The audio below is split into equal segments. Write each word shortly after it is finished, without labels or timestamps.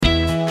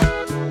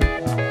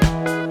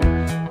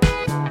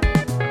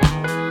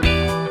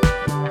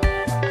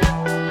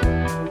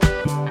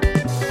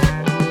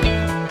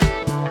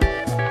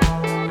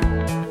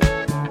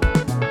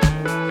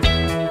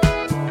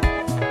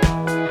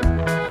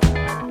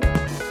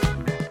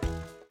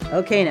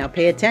Okay, now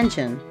pay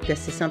attention.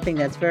 This is something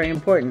that's very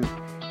important.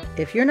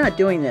 If you're not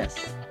doing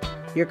this,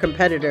 your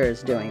competitor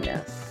is doing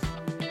this.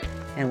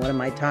 And what am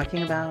I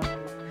talking about?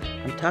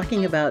 I'm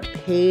talking about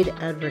paid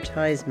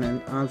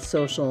advertisement on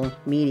social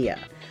media.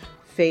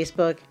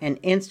 Facebook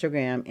and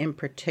Instagram in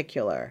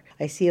particular.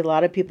 I see a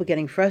lot of people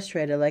getting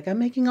frustrated, like, I'm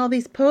making all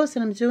these posts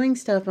and I'm doing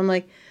stuff. I'm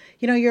like,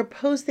 your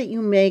posts that you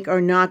make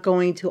are not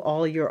going to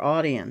all your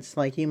audience.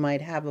 Like, you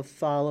might have a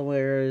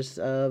followers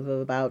of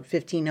about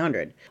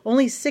 1,500.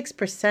 Only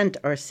 6%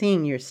 are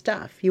seeing your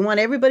stuff. You want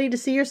everybody to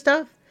see your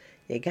stuff?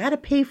 You got to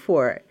pay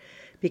for it,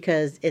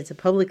 because it's a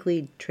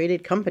publicly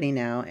traded company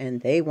now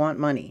and they want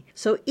money.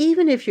 So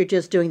even if you're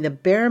just doing the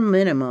bare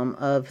minimum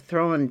of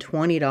throwing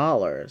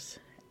 $20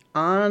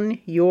 on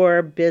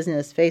your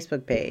business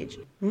Facebook page,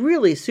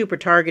 really super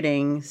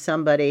targeting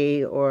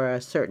somebody or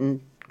a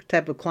certain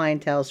type of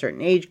clientele,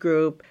 certain age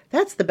group,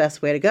 that's the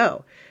best way to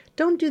go.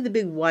 Don't do the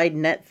big wide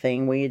net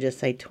thing where you just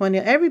say 20,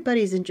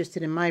 everybody's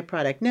interested in my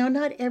product. No,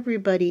 not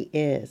everybody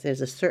is.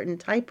 There's a certain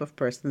type of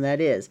person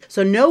that is.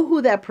 So know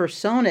who that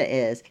persona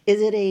is.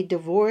 Is it a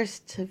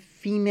divorced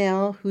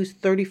female who's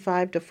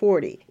 35 to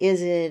 40?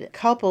 Is it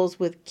couples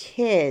with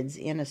kids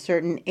in a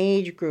certain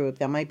age group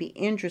that might be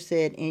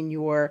interested in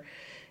your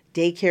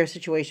daycare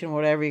situation,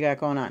 whatever you got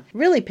going on?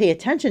 Really pay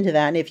attention to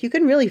that. And if you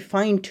can really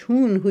fine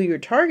tune who you're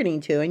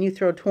targeting to, and you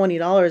throw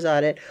 $20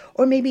 on it,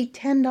 or maybe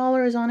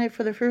 $10 on it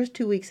for the first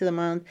 2 weeks of the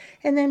month,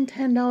 and then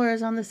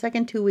 $10 on the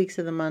second 2 weeks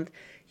of the month,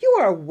 you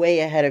are way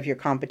ahead of your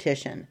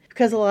competition,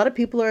 because a lot of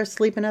people are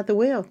sleeping at the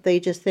wheel. They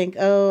just think,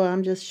 oh,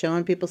 I'm just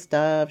showing people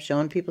stuff,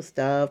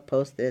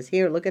 post this,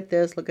 here, look at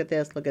this, look at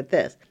this, look at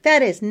this.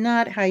 That is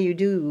not how you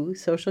do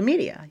social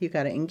media. You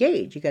got to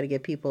engage. You got to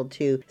get people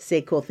to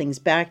say cool things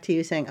back to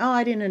you, saying, oh,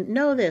 I didn't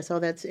know this. Oh,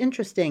 that's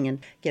interesting. And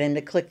get them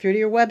to click through to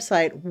your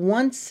website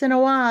once in a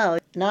while.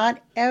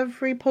 Not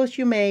every post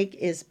you make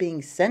is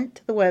being sent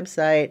to the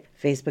website.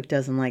 Facebook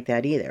doesn't like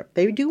that either.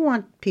 They do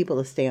want people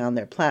to stay on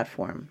their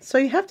platform. So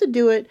you have to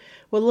do it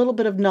with a little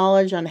bit of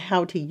knowledge on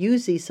how to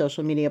use these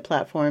social media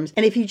platforms.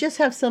 And if you just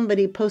have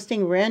somebody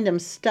posting random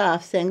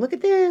stuff saying, look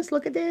at this,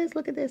 look at this,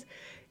 look at this,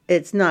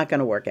 it's not going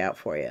to work out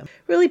for you.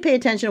 Really pay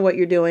attention to what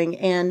you're doing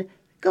and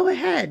go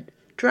ahead.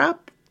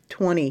 Drop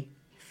 $20,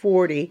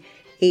 $40,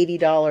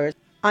 $80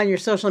 on your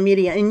social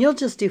media, and you'll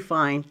just do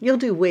fine. You'll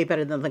do way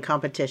better than the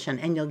competition,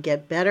 and you'll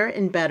get better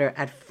and better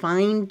at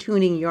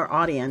fine-tuning your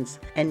audience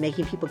and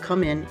making people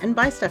come in and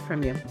buy stuff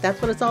from you. That's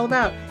what it's all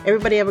about.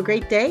 Everybody have a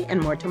great day, and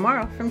more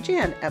tomorrow from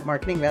Jan at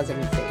Marketing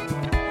Residency.